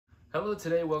Hello,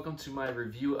 today welcome to my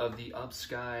review of the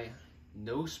UpSky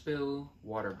no spill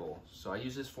water bowl. So I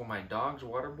use this for my dog's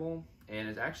water bowl, and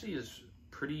it actually is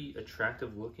pretty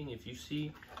attractive looking. If you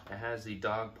see, it has the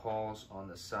dog paws on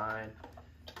the side,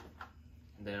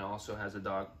 and then it also has a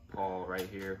dog paw right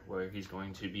here where he's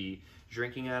going to be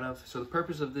drinking out of. So the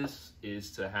purpose of this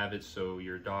is to have it so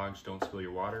your dogs don't spill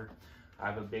your water. I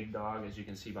have a big dog, as you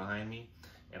can see behind me,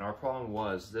 and our problem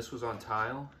was this was on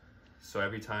tile. So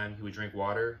every time he would drink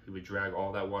water, he would drag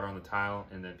all that water on the tile,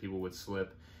 and then people would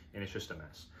slip, and it's just a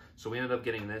mess. So we ended up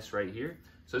getting this right here.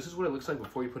 So this is what it looks like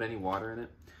before you put any water in it.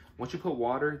 Once you put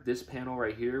water, this panel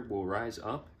right here will rise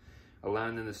up,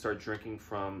 allowing them to start drinking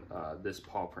from this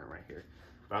paw print right here.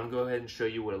 But I'm gonna go ahead and show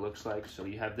you what it looks like. So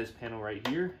you have this panel right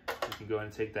here. You can go ahead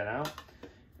and take that out,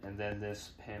 and then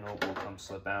this panel will come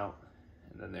slip out,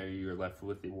 and then there you're left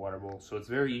with the water bowl. So it's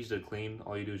very easy to clean.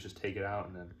 All you do is just take it out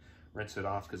and then rinse it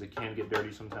off because it can get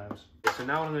dirty sometimes. So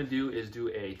now what I'm gonna do is do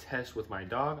a test with my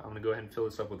dog. I'm gonna go ahead and fill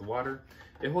this up with water.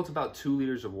 It holds about 2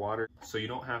 liters of water, so you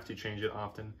don't have to change it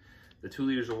often. The 2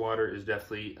 liters of water is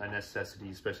definitely a necessity,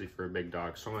 especially for a big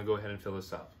dog. So I'm gonna go ahead and fill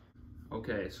this up.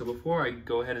 Okay, so before I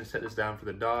go ahead and set this down for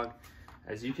the dog,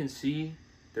 as you can see,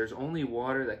 there's only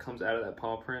water that comes out of that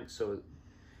paw print, so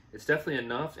it's definitely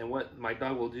enough. And what my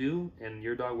dog will do, and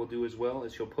your dog will do as well,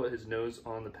 is he'll put his nose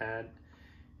on the pad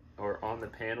or on the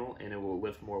panel, and it will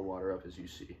lift more water up, as you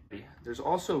see. There's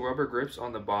also rubber grips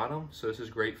on the bottom, so this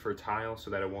is great for tile so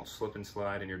that it won't slip and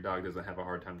slide and your dog doesn't have a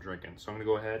hard time drinking. So I'm gonna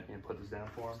go ahead and put this down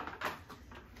for him.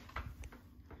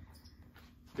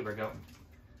 There we go.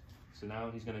 So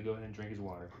now he's gonna go ahead and drink his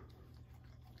water.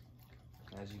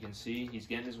 As you can see, he's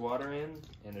getting his water in,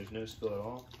 and there's no spill at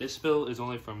all. This spill is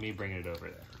only from me bringing it over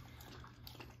there.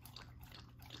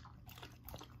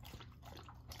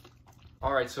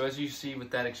 All right, so as you see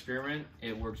with that experiment,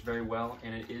 it works very well,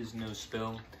 and it is no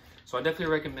spill. So I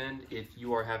definitely recommend, if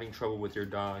you are having trouble with your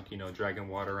dog, dragging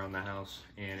water around the house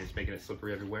and it's making it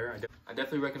slippery everywhere, I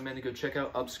definitely recommend to go check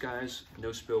out UpSky's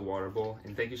no spill water bowl.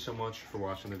 And thank you so much for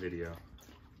watching the video.